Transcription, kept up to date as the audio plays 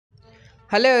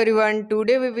Hello everyone,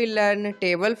 today we will learn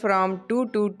table from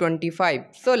 2 to 25.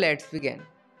 So let's begin.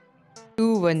 2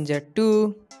 1 ja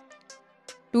 2,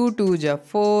 2 2 ja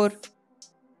 4,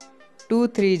 2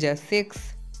 3 ja 6,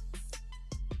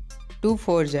 2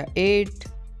 4 ja 8,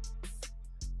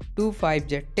 2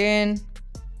 5 ja 10,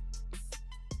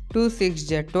 2 6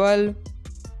 ja 12,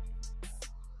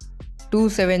 2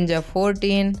 7 ja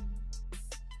 14,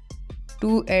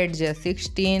 2 8 ja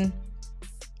 16,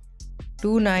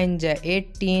 2 9 ja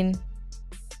 18,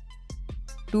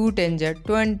 2 10 ja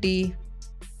 20,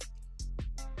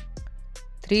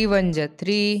 3 1 ja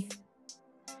 3,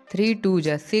 3 2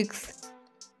 ja 6,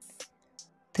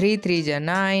 3 3 ja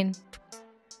 9,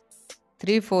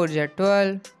 3 4 ja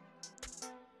 12,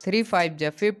 3 5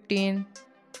 ja 15,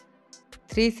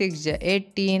 3 6 ja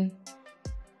 18,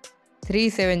 3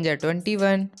 7 ja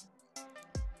 21,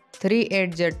 3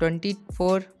 8 ja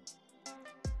 24,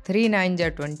 3 9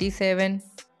 ja 27,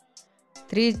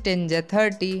 3 10 ja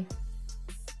 30,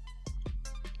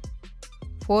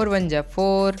 4 1 ja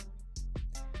 4,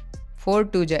 4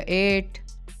 2 ja 8,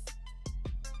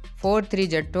 4 3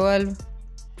 ja 12,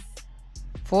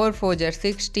 4 4 ja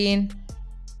 16,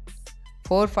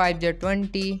 4 5 ja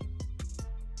 20,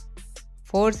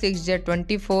 4 6 ja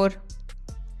 24,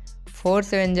 4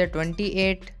 7 ja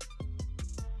 28,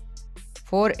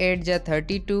 4 8 ja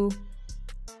 32,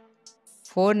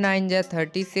 4 9 ja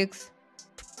 36,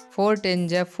 4 10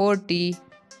 ja 40,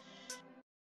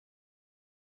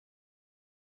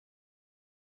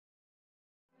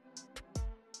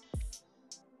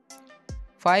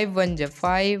 5 1 ja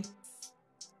 5,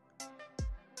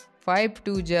 5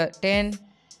 2 ja 10,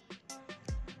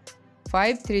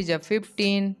 5 3 ja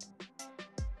 15,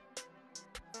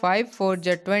 5 4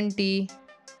 ja 20,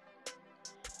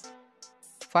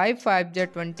 5 5 ja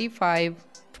 25,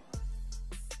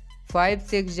 5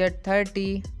 6 ja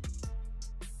 30,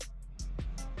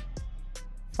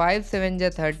 5 7 ja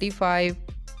 35,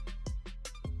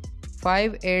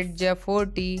 5 8 ja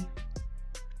 40,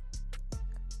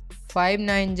 5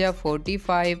 9 ja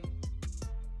 45,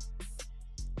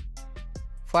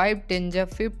 5 10 ja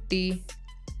 50,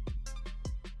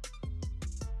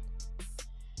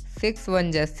 6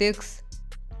 1 ja 6,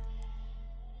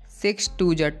 6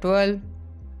 2 ja 12,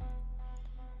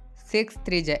 6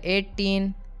 3 ja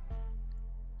 18,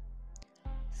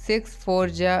 6 4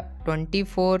 ja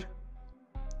 24,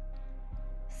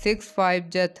 6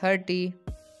 5 ja 30,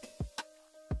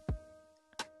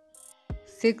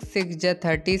 6 6 ja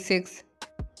 36,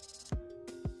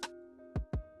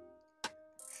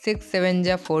 6 7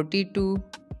 ja 42,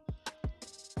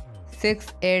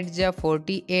 6 8 ja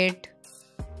 48,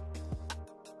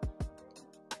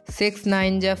 6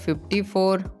 9 ja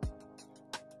 54,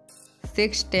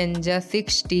 6 10 ja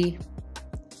 60,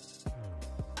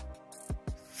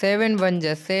 7 1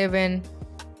 ja 7,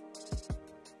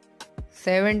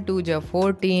 7 2 ja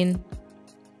 14,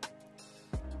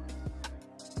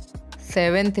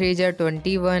 7 3 ja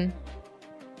 21,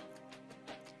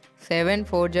 7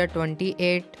 4 ja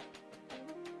 28,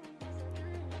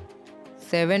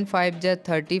 7 5 ja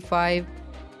 35,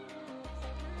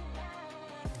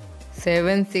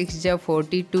 7 6 ja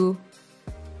 42,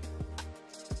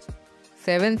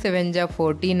 7 7 ja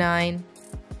 49,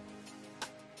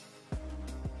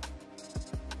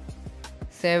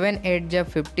 7 8 ja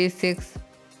 56,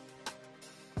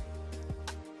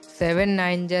 7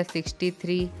 9 ja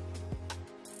 63,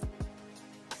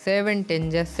 7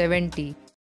 10 ja 70,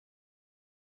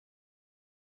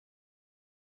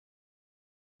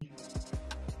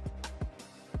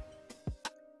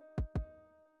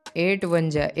 8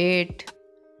 1 ja 8,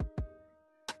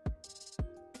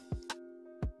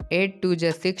 8 2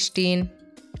 ja 16,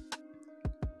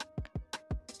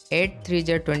 8 3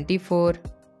 ja 24,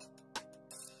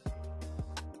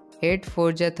 8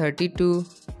 4 ja 32,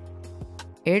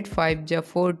 8 5 ja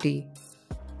 40,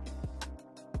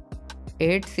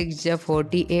 8 6 ja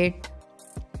 48,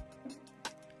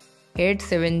 8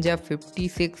 7 ja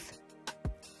 56,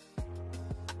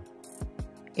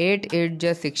 8 8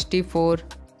 ja 64,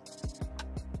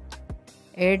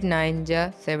 8 9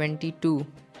 ja 72,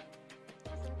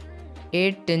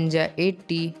 8 10 ja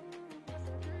 80,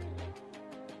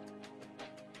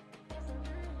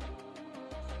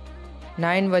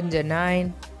 9 1 ja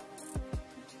 9,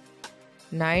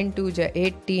 9 2 ja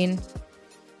 18,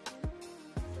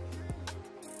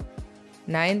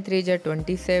 9 3 ja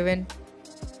 27,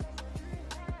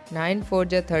 9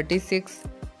 4 ja 36,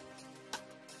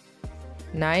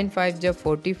 9 5 ja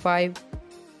 45,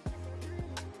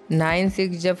 9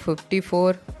 6 ja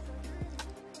 54,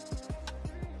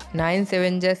 9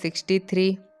 7 ja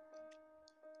 63,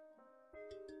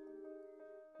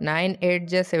 9 8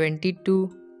 जा 72,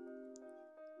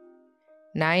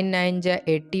 9 9 जा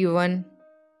 81,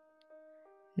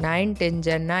 9 10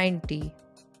 जा 90,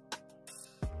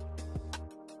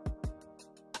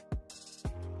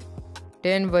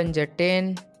 10 1 जा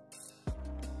 10,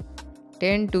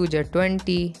 10 2 जा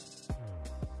 20,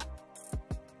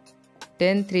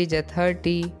 10 3 जा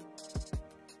 30,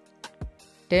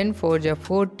 10 4 जा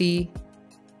 40,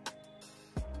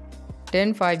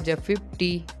 10 5 जा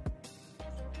 50,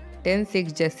 10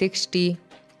 6 जा 60,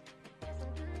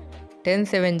 10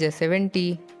 7 जा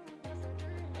 70,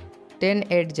 10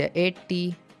 8 जा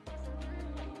 80,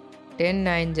 10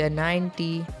 9 जा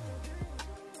 90,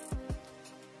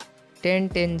 10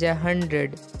 10 जा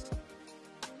 100,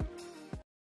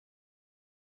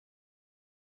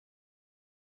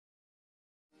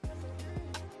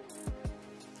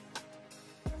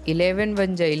 11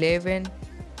 1 जा 11,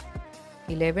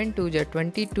 11 2 जा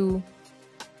 22,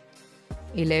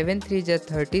 11 3 जा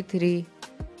 33,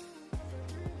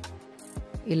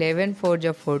 11 4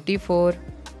 जा 44,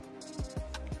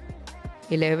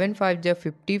 11 5 जा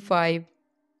 55,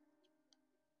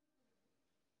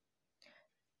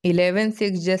 11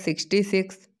 6 जा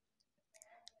 66,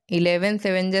 11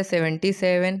 7 जा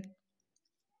 77,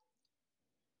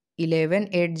 11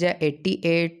 8 जा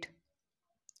 88,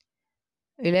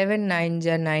 11 9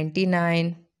 जा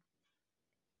 99,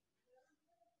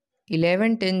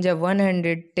 11 10 जा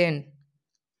 110,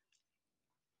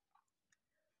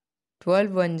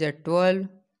 12 1 जा 12,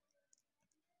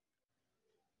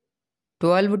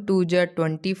 12 2 जा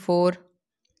 24,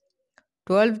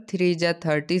 12 3 जा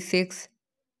 36,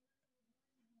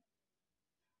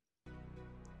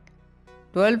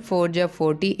 12 4 जा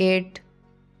 48,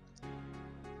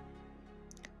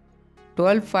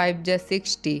 12 5 जा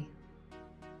 60,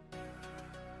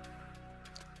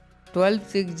 12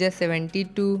 6 जा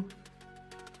 72,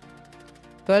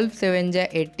 12 7 जा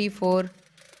 84,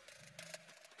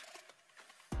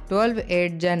 12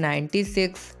 8 जा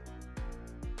 96,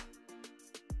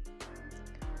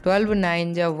 12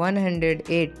 9 जा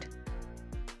 108,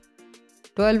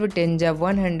 12 10 जा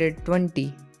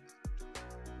 120,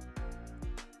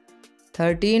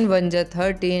 13 1 जा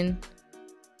 13,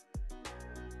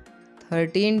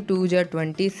 13 2 जा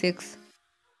 26,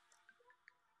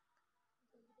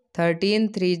 13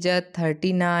 3 जा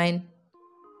 39,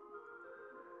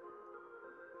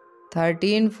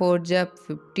 13 4 जा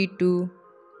 52,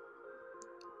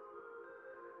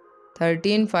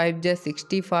 13 5 जा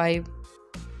 65,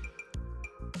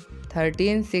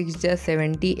 13 6 जा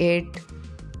 78,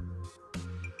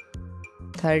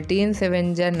 13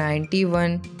 7 जा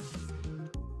 91,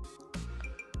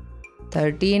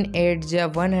 13 8 जा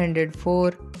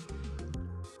 104,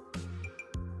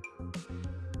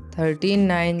 13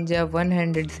 9 जा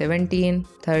 117,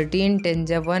 13 10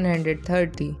 जा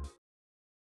 130,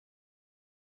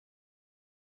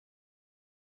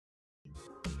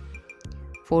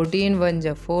 14 1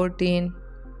 जा 14,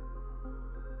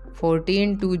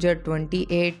 14 2 जा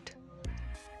 28,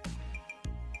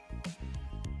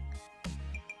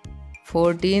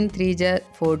 14 3 जा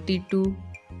 42,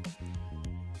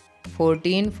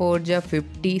 14 4 जा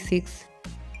 56,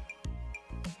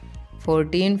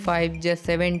 14 5 जा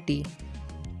 70,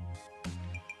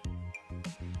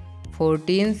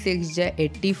 14 6 जा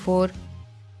 84,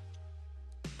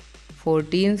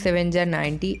 14 7 जा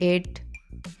 98,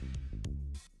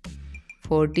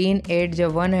 14 8 जा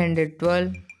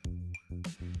 112,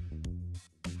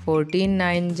 14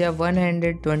 9 जा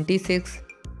 126,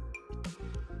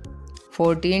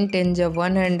 14 10 जा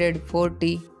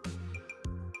 140,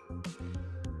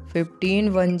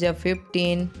 15 1 जा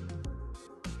 15,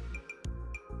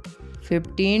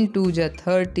 15 2 जा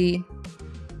 30,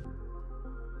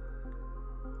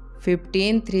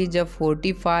 15 3 जा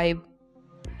 45,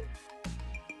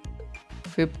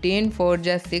 15 4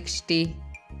 जा 60,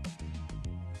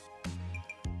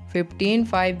 15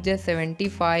 5 जा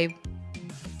 75,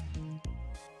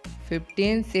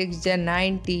 15 6 जा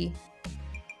 90,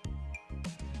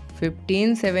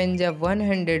 15 7 जा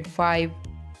 105,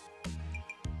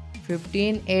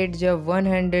 15 8 जा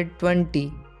 120,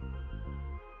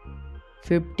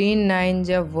 15 9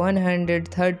 जा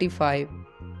 135,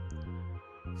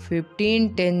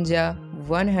 15 10 जा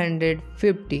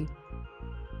 150,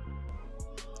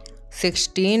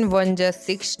 16 1 जा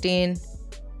 16,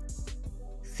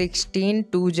 16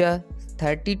 2 जा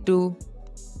 32,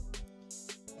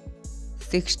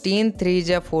 16 3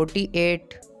 जा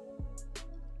 48,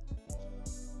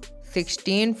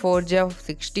 16 4 जा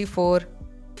 64,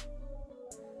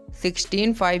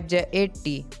 16 5 जा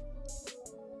 80,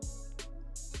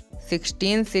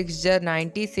 16 6 जा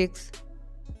 96,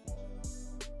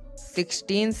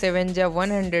 16 7 ja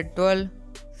 112,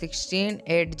 16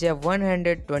 8 ja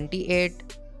 128,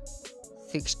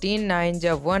 16 9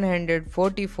 ja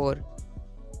 144,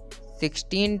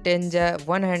 16 10 ja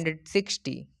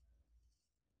 160,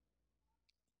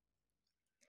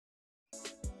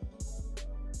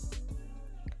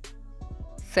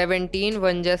 17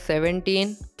 1 ja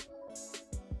 17,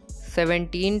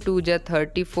 17 2 ja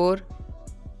 34,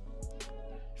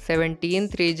 17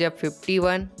 3 ja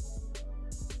 51,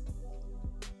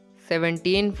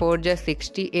 17 4 ja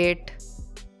 68,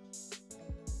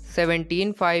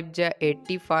 17 5 ja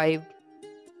 85,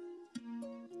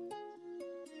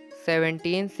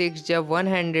 17 6 ja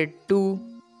 102,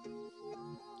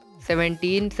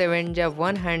 17 7 ja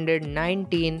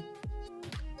 119,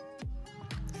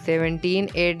 17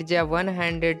 8 ja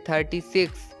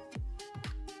 136,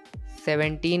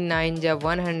 17 9 ja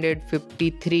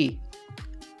 153,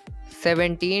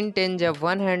 17 10 ja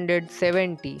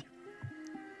 170,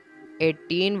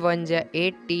 18 1 ja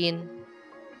 18,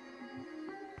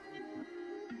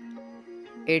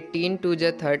 18 2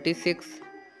 ja 36,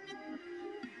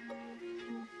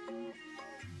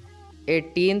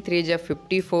 18 3 ja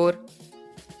 54,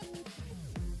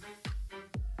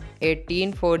 18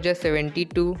 4 ja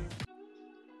 72,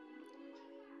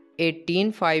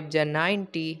 18 5 ja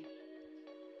 90,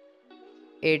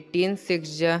 18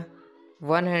 6 ja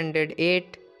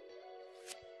 108,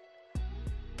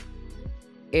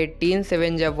 18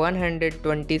 7 ja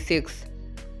 126,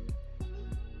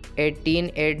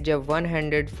 18 8 ja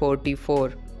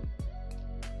 144,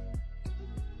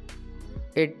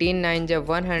 18 9 ja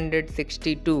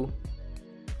 162,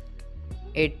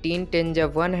 18 10 ja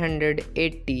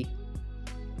 180,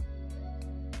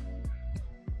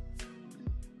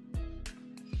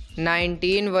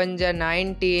 19 1 ja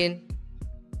 19,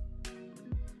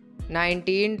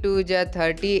 19 2 ja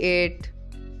 38,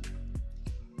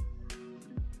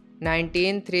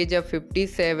 19 3 ja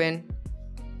 57,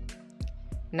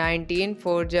 19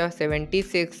 4 ja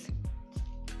 76,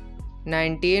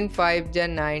 19 5 ja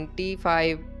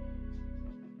 95,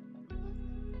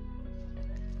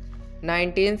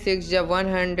 19 6 ja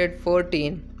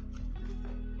 114,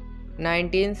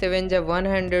 19 7 ja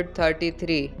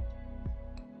 133,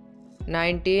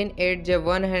 19 8 ja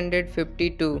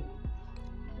 152,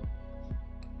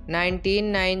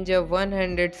 19 9 ja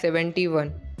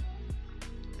 171,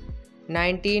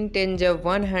 19 10 ja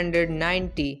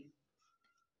 190,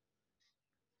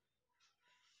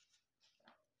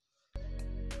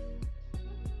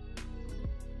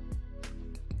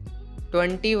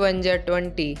 21 ja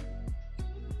 20,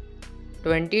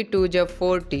 22 ja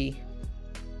 40,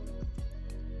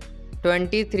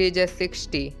 23 ja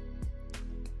 60,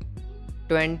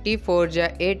 24 ja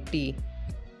 80,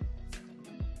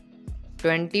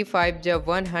 25 ja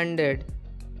 100,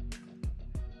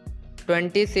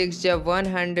 26 ja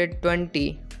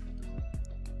 120,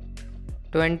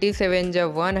 27 ja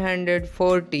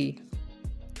 140,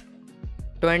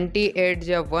 28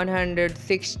 ja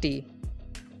 160,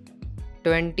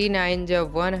 29 ja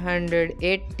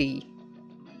 180,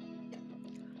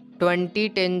 20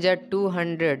 10 ja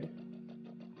 200,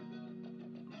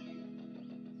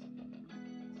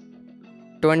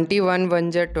 21 1 ja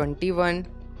 21,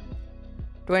 21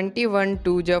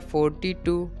 2 ja 42,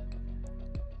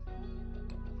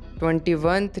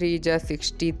 21 3 ja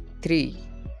 63,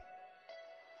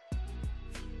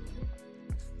 21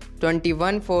 4 ja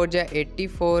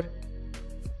 84,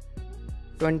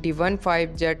 21 5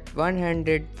 ja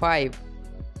 105,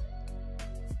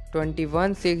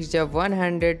 21 6 ja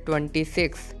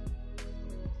 126,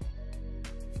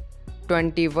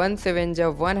 21 7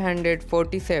 ja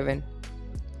 147,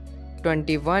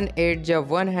 21 8 ja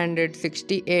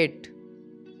 168,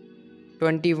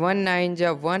 21 9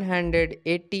 ja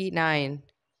 189,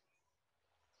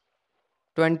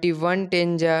 21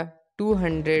 10 ja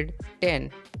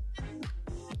 210,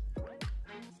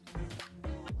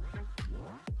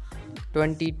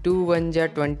 22 1 ja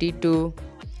 22,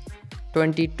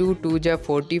 22 2 ja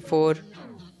 44,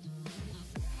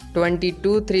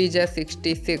 22 3 ja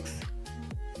 66,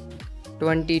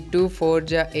 22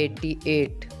 4 ja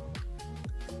 88,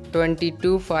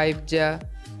 22 5 ja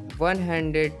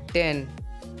 110,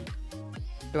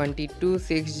 22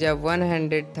 6 ja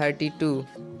 132,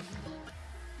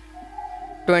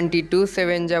 22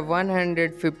 7 ja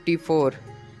 154,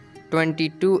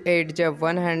 22 8 ja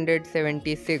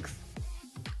 176,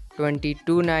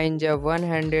 22 9 ja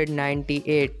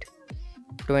 198,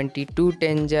 22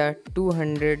 10 ja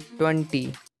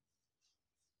 220,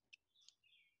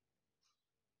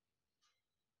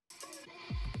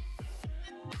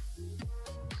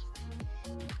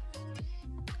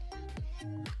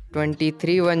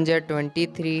 23 1 जा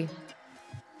 23,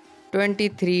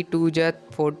 23 2 जा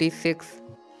 46,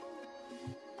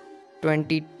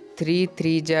 23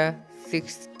 3 जा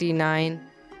 69,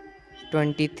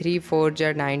 23 4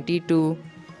 जा 92,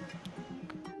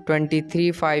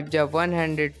 23 5 जा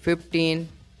 115,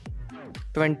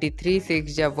 23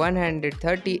 6 जा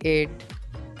 138,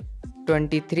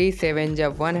 23 7 जा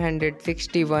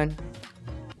 161,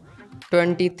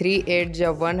 23 8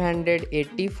 जा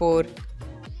 184,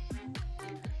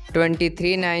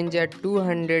 23 9 जा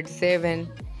 207,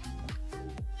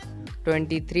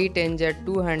 23 10 जा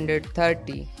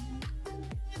 230,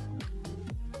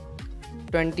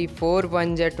 24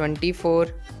 1 जा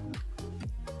 24,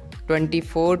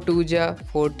 24 2 जा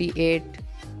 48,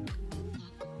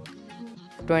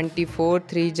 24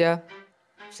 3 जा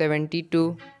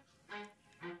 72,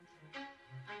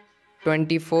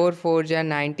 24 4 जा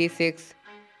 96,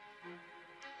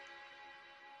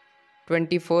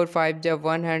 24 5 जा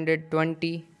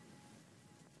 120,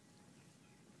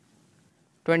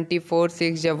 24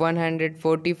 6 जा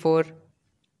 144,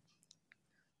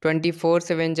 24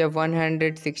 7 जा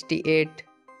 168,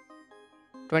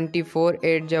 24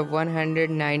 8 जा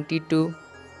 192,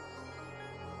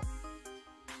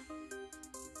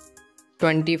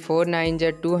 24 9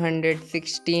 जा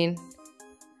 216,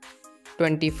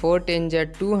 24 10 जा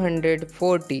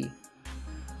 240,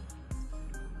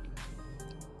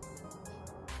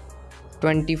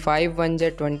 25 1 जा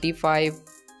 25,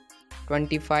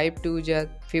 25 2 जा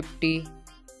 50,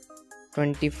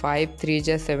 25 3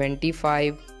 जा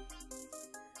 75,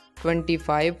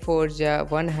 25 4 जा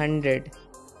 100,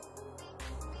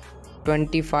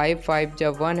 25 5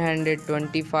 जा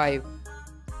 125,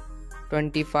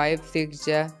 25 6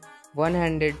 जा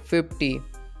 150,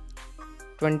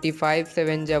 25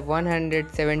 7 जा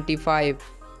 175,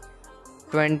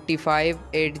 25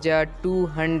 8 जा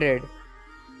 200,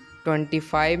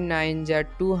 25 9 जा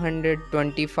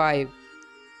 225,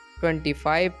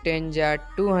 25 10 ja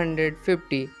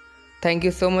 250. Thank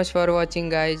you so much for watching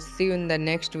guys. See you in the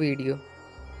next video.